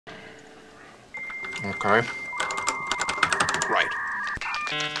Okay. Right.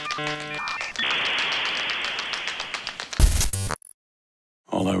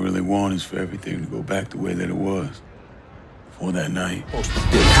 All I really want is for everything to go back the way that it was before that night.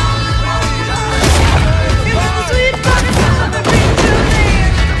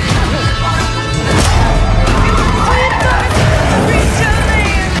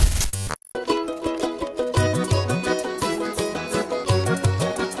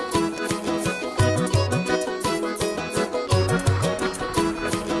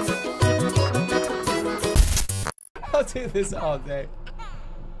 I'll do this all day.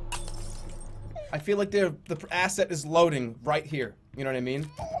 I feel like the asset is loading right here. You know what I mean?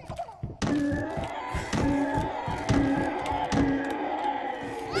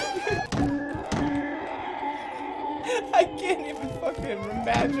 I can't even fucking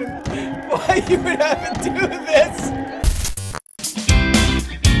imagine why you would have to do this.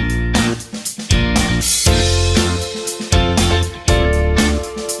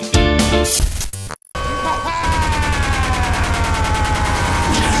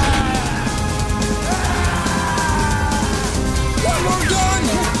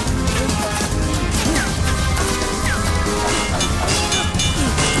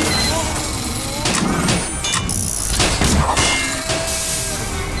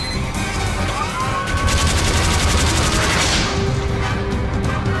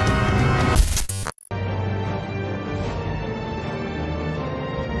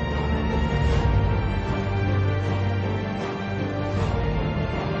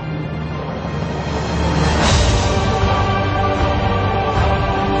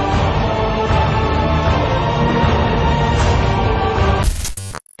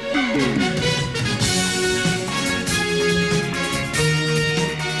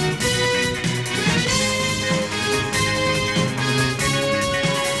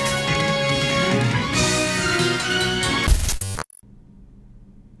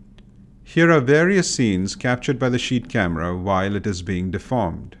 Here are various scenes captured by the sheet camera while it is being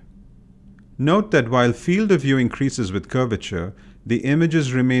deformed. Note that while field of view increases with curvature, the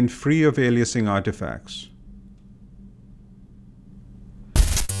images remain free of aliasing artifacts.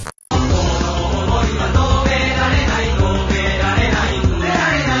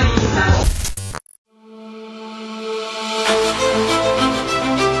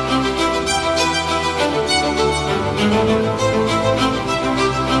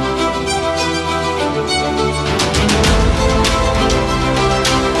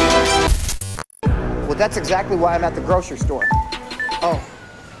 That's exactly why I'm at the grocery store. Oh,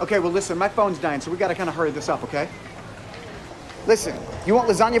 okay, well listen, my phone's dying, so we gotta kind of hurry this up, okay? Listen, you want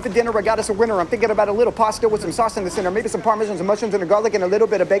lasagna for dinner? I got us a winner. I'm thinking about a little pasta with some sauce in the center, maybe some parmesan, some mushrooms and a garlic and a little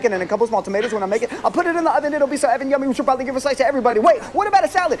bit of bacon and a couple small tomatoes when I make it. I'll put it in the oven, it'll be so effing yummy, we should probably give a slice to everybody. Wait, what about a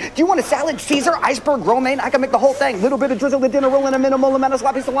salad? Do you want a salad? Caesar, iceberg, romaine? I can make the whole thing. Little bit of drizzle of dinner roll and a minimal amount of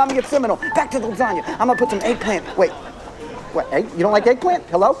sloppy salami, it's seminal. Back to the lasagna. I'm gonna put some eggplant. Wait, what, egg? You don't like eggplant?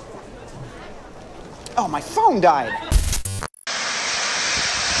 Hello? Oh, my phone died.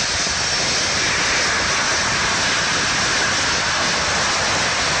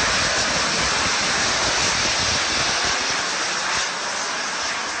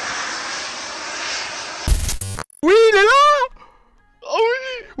 Oui, il est là. Oh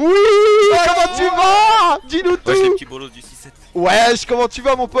oui. Oui. Comment tu vas? Dis-nous tout. Wesh les petits bolos du 6-7. Wesh, comment tu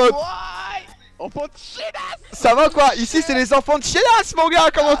vas mon pote? Enfant de Chénas. Ça va quoi? Ici c'est les enfants de Chénas mon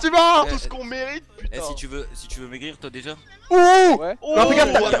gars, comment tu vas? Tout ce qu'on mérite, putain. Eh, si tu veux maigrir toi déjà. Ouh ouais. Non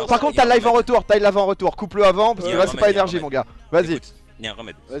regarde, par contre t'as le live en retour, coupe-le avant parce que là c'est pas énergie mon gars. Vas-y. Il y a un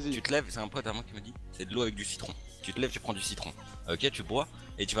remède. Tu te lèves, c'est un pote à moi qui me dit, c'est de l'eau avec du citron. Tu te lèves, tu prends du citron. Ok, tu bois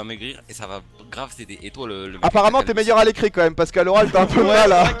et tu vas maigrir et ça va grave t'aider. Et toi le apparemment t'es meilleur à l'écrit quand même parce qu'à l'oral t'es un peu mal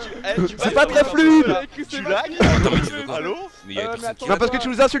là. C'est pas très fluide. Tu lags? Attends mais tu veux quoi? Allô? Mais y'a personne qui... Non parce que tu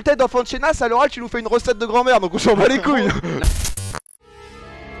nous insultais d'enfant de Chénas, à l'oral tu nous fais une recette de grand-mère donc on s'en bat les couilles.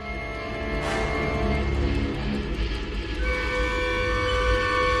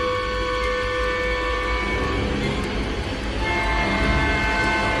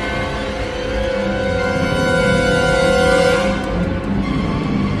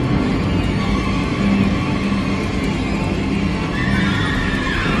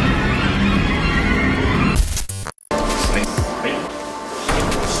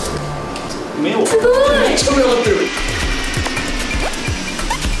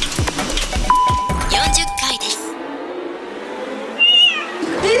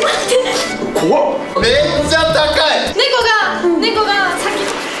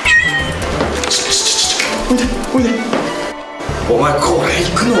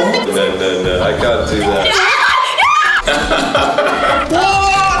 No, I can't do that.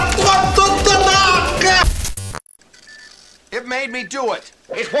 It made me do it.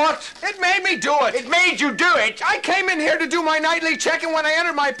 It what? It made me do it. It made you do it? I came in here to do my nightly check, and when I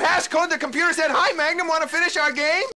entered my passcode, the computer said, "Hi, Magnum, want to finish our game?"